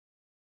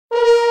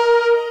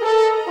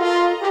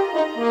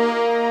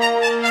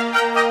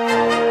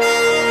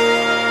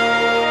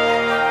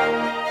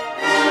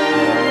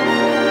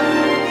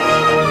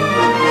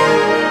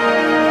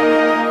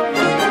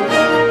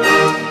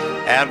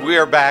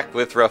back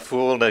with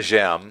Rafael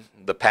Najem,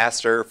 the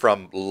pastor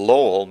from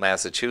Lowell,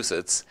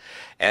 Massachusetts,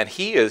 and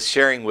he is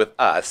sharing with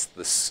us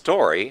the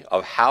story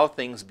of how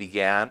things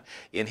began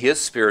in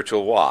his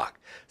spiritual walk.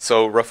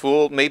 So,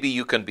 Rafael, maybe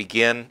you can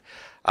begin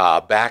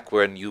back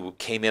when you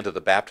came into the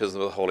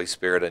baptism of the Holy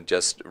Spirit and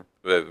just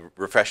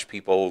refresh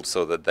people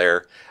so that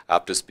they're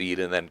up to speed,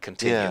 and then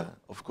continue. Yeah,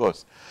 of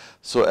course.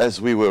 So as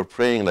we were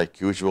praying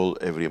like usual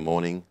every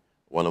morning,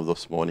 one of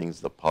those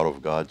mornings, the power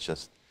of God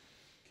just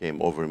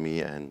came over me,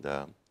 and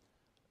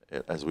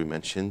as we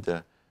mentioned,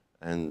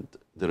 and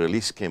the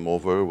release came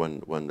over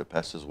when the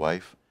pastor's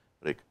wife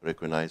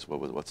recognized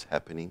what's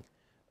happening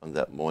on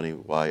that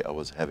morning, why I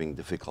was having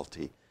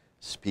difficulty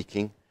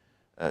speaking.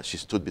 She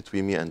stood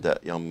between me and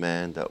that young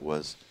man that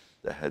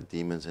had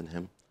demons in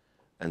him.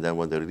 And then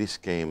when the release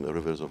came, the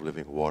rivers of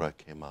living water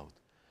came out.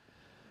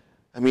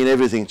 I mean,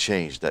 everything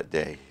changed that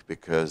day,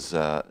 because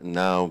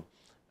now,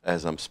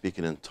 as I'm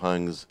speaking in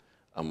tongues,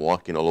 I'm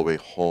walking all the way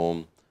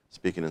home,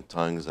 speaking in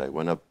tongues. I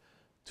went up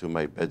to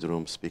my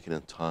bedroom, speaking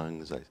in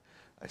tongues.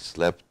 I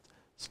slept,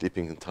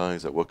 sleeping in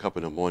tongues. I woke up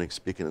in the morning,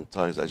 speaking in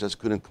tongues. I just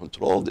couldn't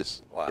control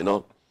this, wow. you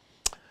know.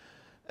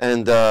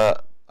 And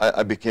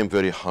I became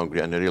very hungry,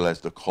 and I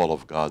realized the call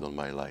of God on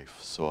my life.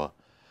 So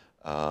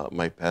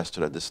my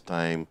pastor at this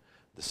time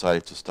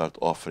decided to start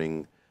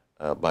offering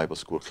Bible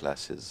school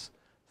classes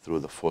through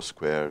the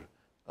Foursquare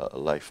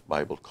Life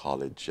Bible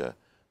College.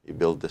 He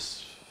built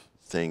this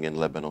thing in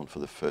Lebanon for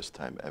the first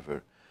time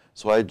ever.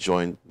 So I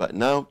joined, but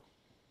now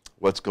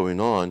what's going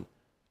on,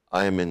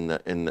 I am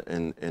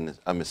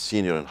I'm a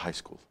senior in high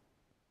school.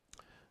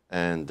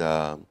 And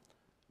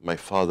my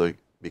father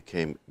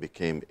became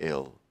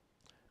ill.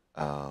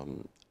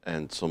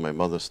 And so my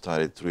mother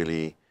started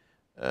really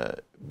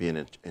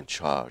being in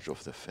charge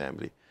of the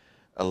family.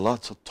 A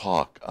lot of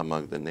talk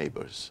among the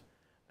neighbors.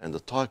 And the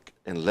talk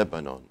in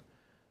Lebanon,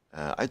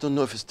 I don't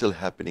know if it's still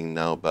happening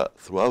now, but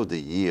throughout the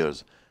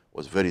years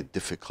was very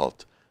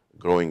difficult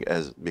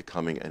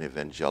becoming an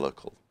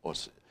evangelical, or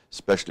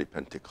especially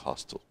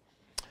Pentecostal,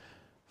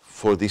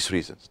 for these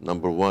reasons.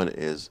 Number one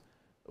is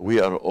we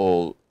are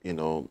all,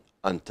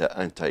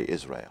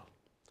 anti-Israel.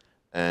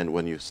 And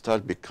when you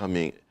start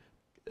becoming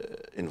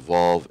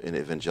involved in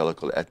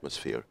evangelical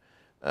atmosphere,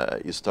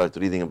 you start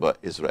reading about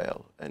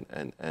Israel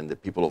and the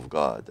people of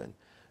God,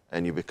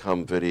 and you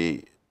become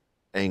very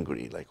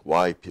angry, like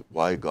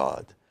why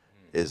God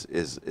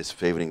is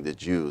favoring the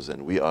Jews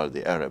and we are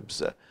the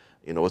Arabs.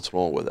 What's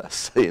wrong with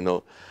us?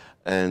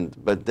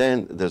 But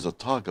then there's a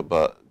talk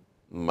about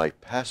my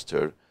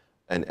pastor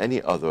and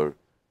any other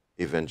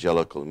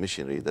evangelical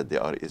missionary that they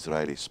are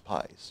Israeli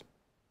spies.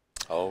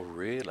 Oh,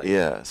 really?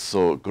 Yeah,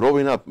 so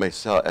growing up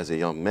myself as a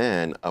young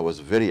man, I was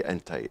very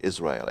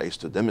anti-Israel. I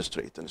used to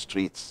demonstrate in the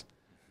streets,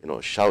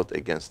 shout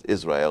against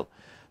Israel.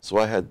 So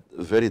I had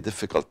a very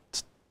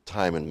difficult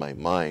time in my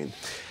mind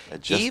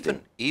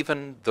adjusting.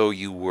 Even though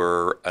you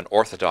were an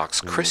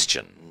Orthodox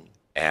Christian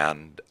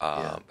and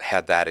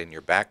had that in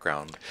your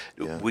background,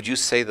 would you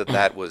say that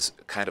that was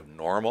kind of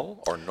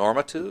normal or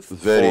normative?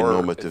 Very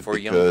normative, for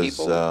young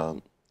people?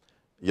 Because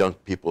young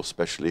people,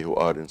 especially who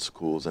are in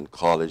schools and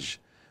college,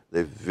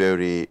 they're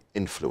very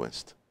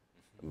influenced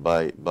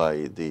by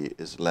the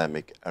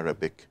Islamic,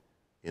 Arabic,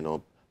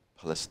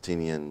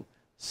 Palestinian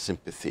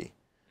sympathy.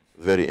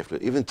 Very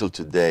influenced. Even till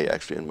today,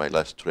 actually, in my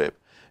last trip,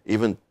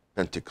 even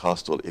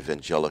Pentecostal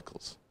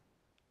evangelicals,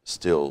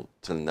 still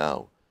till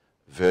now,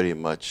 very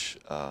much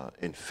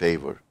in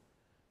favor.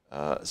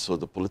 So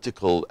the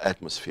political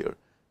atmosphere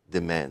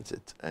demands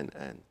it,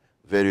 and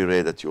very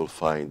rare that you'll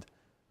find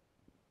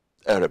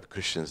Arab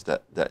Christians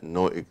that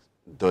know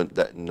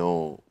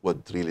what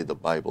really the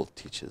Bible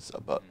teaches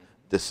about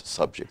this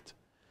subject.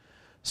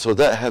 So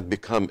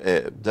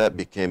that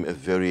became a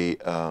very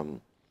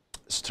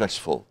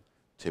stressful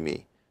to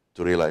me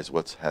to realize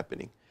what's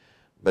happening.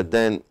 But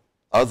then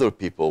other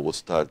people will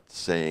start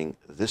saying,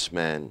 this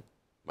man,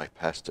 my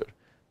pastor,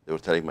 they were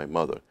telling my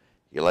mother,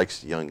 he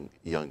likes young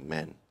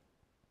men.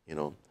 He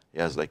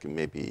has like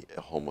maybe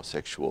a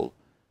homosexual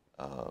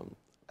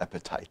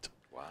appetite.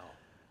 Wow.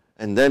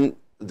 And then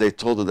they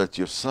told her that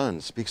your son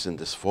speaks in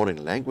these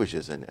foreign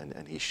languages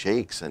and he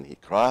shakes and he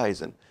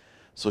cries. And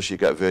so she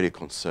got very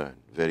concerned,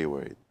 very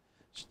worried.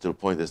 To the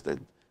point is that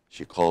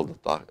she called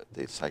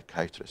the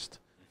psychiatrist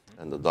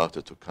and the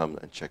doctor to come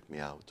and check me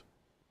out.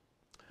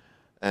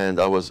 And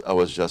I was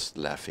just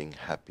laughing,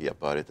 happy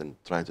about it, and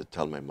trying to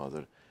tell my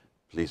mother,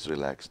 please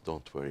relax,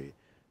 don't worry,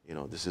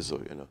 this is,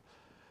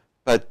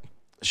 But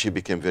she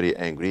became very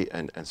angry,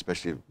 and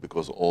especially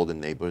because all the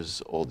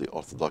neighbors, all the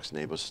Orthodox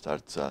neighbors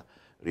start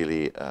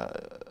really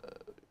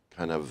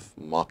kind of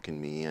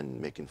mocking me and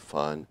making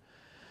fun.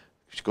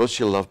 Because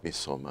she loved me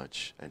so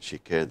much, and she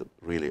cared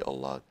really a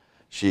lot.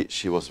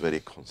 She was very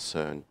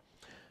concerned,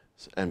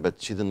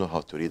 but she didn't know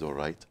how to read or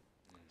write.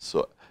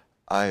 So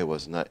I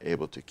was not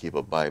able to keep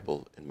a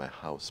Bible in my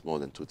house more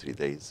than 2-3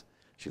 days.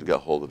 She'll get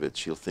hold of it.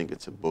 She'll think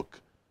it's a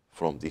book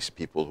from these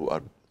people who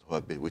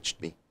have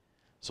bewitched me.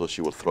 So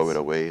she will throw it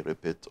away,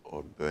 rip it,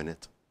 or burn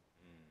it.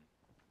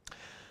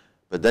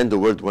 But then the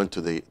word went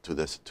to the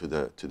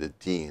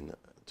dean,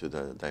 to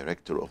the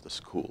director of the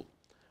school,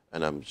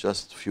 and I'm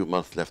just a few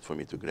months left for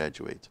me to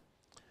graduate.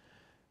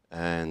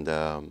 And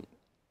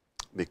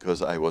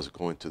because I was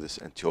going to this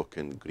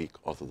Antiochian Greek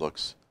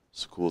Orthodox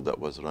school that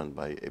was run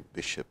by a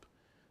bishop,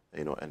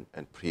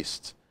 and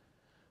priests.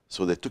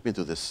 So they took me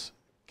to this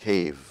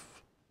cave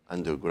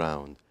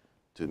underground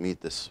to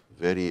meet this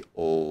very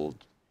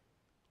old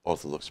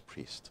Orthodox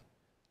priest.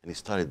 And he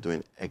started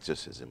doing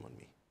exorcism on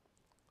me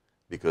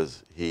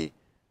because he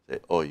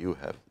said, oh, you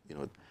have,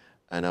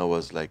 and I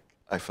was like,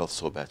 I felt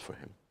so bad for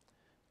him.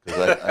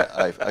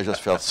 Because I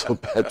just felt so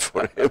bad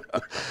for him.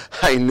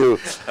 I knew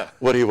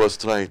what he was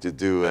trying to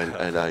do,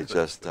 and I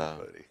just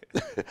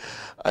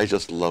I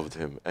just loved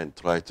him and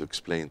tried to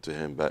explain to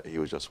him, but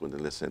he just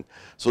wouldn't listen.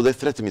 So they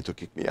threatened me to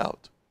kick me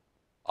out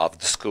of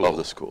the school. Of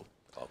the school.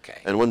 Okay.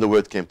 And when the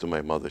word came to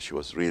my mother, she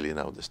was really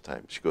now this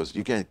time. She goes,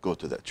 you can't go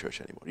to that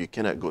church anymore. You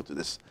cannot go to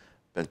this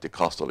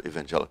Pentecostal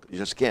evangelical. You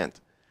just can't.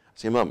 I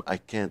say, Mom, I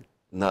can't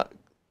not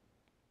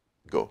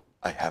go.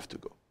 I have to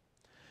go.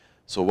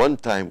 So one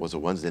time was a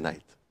Wednesday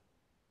night.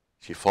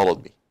 She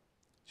followed me.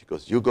 She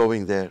goes, you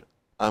going there?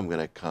 I'm going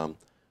to come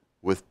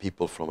with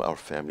people from our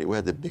family. We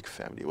had a big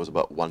family. It was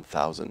about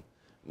 1,000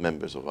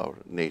 members of our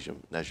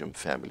Najem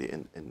family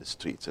in the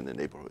streets, in the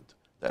neighborhood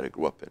that I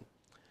grew up in.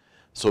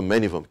 So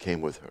many of them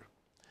came with her.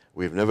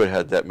 We've never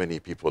had that many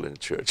people in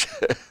church.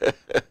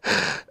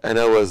 And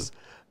I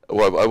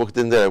walked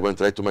in there, I went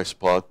right to my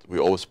spot. We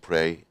always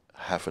pray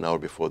half an hour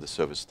before the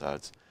service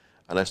starts.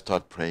 And I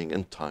start praying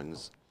in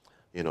tongues,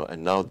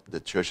 and now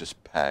the church is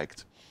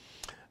packed.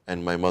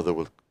 And my mother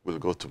will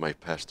go to my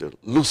pastor,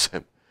 loose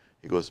him.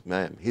 He goes,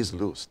 ma'am, he's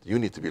loosed. You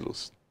need to be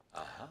loosed.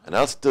 Uh-huh. And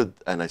I stood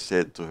and I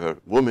said to her,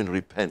 woman,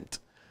 repent,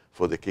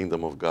 for the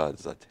kingdom of God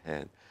is at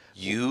hand.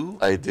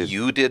 I did.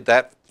 You did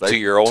that to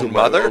your own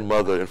mother? My own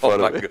mother in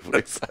front of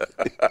everybody.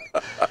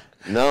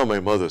 Now my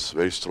mother's a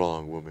very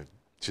strong woman.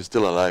 She's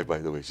still alive, by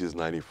the way. She's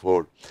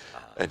 94,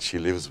 and she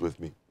lives with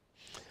me.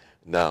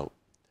 Now,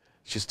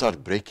 she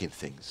started breaking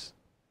things.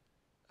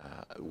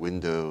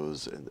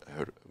 Windows, and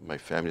my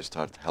family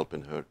started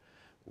helping her,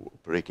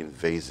 breaking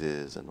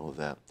vases and all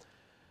that.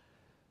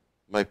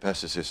 My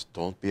pastor says,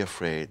 don't be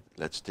afraid.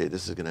 Let's stay.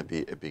 This is going to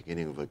be a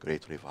beginning of a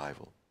great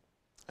revival.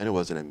 And it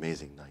was an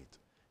amazing night.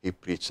 He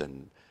preached,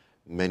 and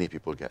many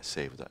people got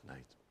saved that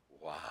night.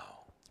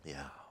 Wow.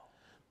 Yeah.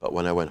 But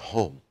when I went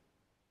home,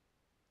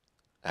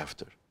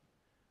 after,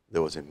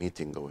 there was a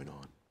meeting going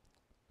on,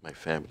 my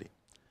family,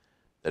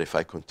 that if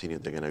I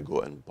continued, they're going to go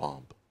and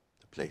bomb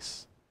the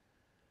place.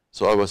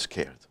 So I was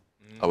scared.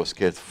 I was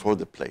scared for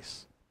the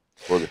place,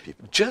 for the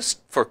people. Just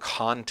for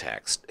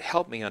context,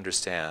 help me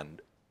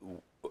understand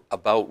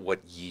about what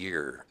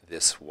year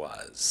this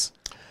was.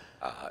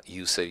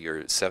 You say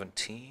you're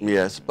 17?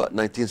 Yes, about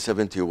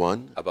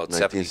 1971, about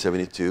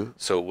 1972.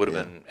 So it would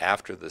have been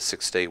after the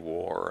Six-Day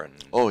War. And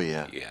oh,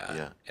 yeah.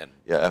 Yeah.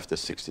 Yeah, after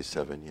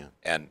 67, yeah.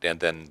 And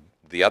then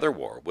the other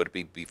war, would it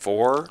be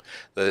before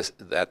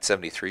that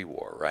 73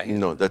 war, right?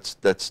 No,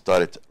 that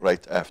started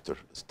right after.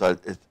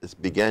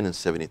 It began in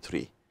 73.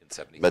 In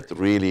 73. But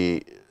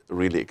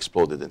really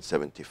exploded in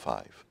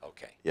 75.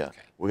 Okay. Yeah,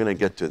 okay. We're going to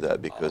get to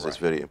that because it's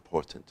very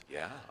important.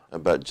 Yeah.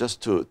 But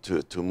just to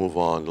move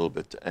on a little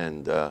bit,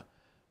 and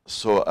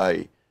so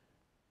I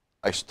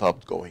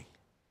stopped going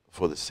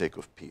for the sake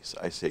of peace.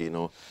 I say,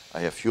 I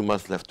have a few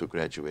months left to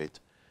graduate,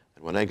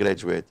 and when I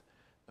graduate,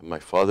 and my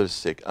father's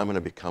sick, I'm going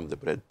to become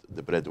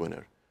the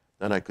breadwinner.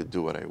 Then I could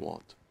do what I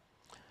want,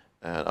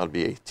 and I'll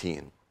be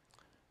 18.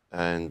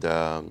 And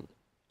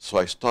so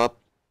I stopped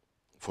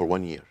for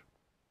 1 year.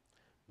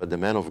 But the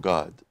man of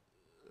God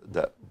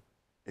that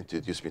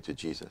introduced me to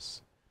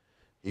Jesus,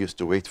 he used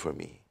to wait for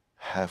me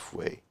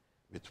halfway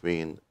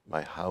between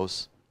my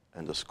house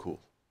and the school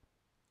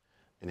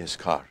in his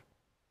car.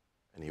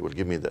 And he will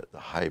give me the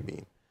high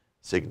beam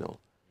signal.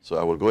 So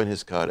I will go in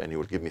his car and he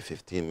will give me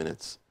 15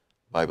 minutes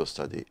Bible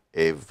study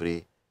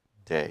every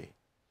day.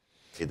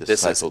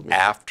 This is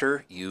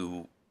after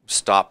you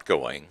stopped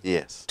going.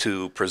 Yes.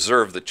 To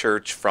preserve the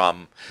church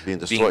from being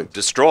destroyed.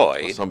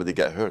 Or somebody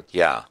got hurt.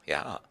 Yeah,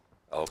 yeah.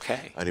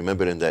 Okay. I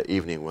remember in that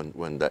evening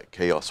when that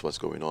chaos was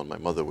going on, my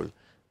mother will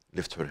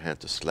lift her hand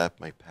to slap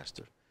my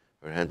pastor.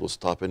 Her hand will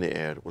stop in the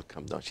air, will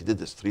come down. She did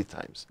this 3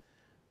 times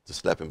to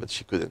slap him, but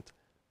she couldn't.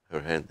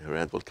 Her hand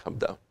will come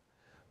down,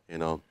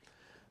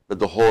 But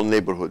the whole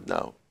neighborhood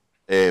now,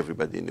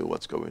 everybody knew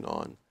what's going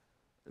on.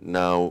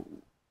 Now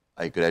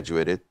I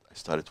graduated, I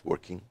started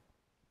working,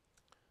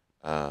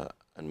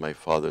 and my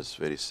father's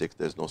very sick.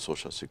 There's no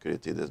social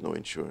security, there's no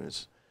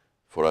insurance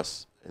for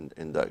us.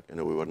 In that,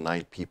 we were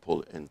 9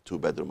 people in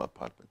 2-bedroom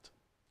apartment.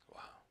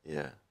 Wow.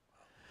 Yeah.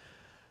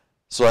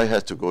 So I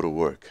had to go to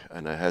work,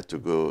 and I had to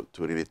go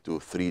to really do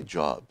 3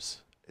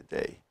 jobs a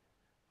day.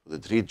 The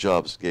 3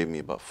 jobs gave me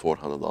about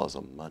 $400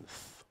 a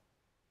month.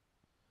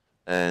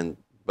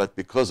 But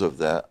because of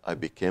that, I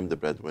became the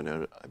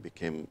breadwinner. I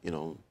became,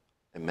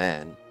 a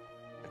man.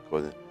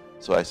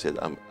 So I said,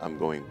 I'm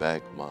going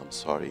back, Mom,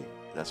 sorry,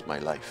 that's my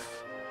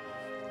life.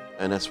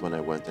 And that's when I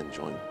went and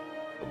joined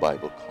the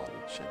Bible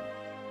college.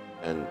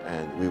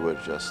 And we were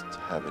just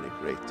having a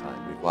great time.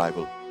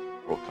 Revival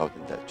broke out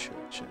in that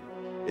church.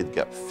 it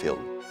got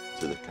filled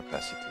to the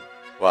capacity.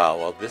 Wow,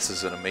 well, this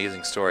is an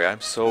amazing story. I'm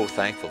so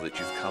thankful that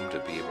you've come to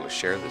be able to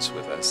share this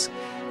with us.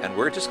 And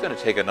we're just going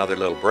to take another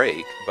little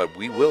break, but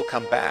we will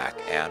come back,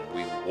 and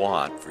we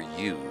want for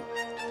you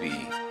to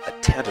be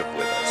attentive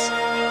with us.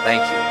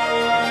 Thank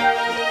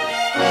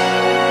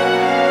you.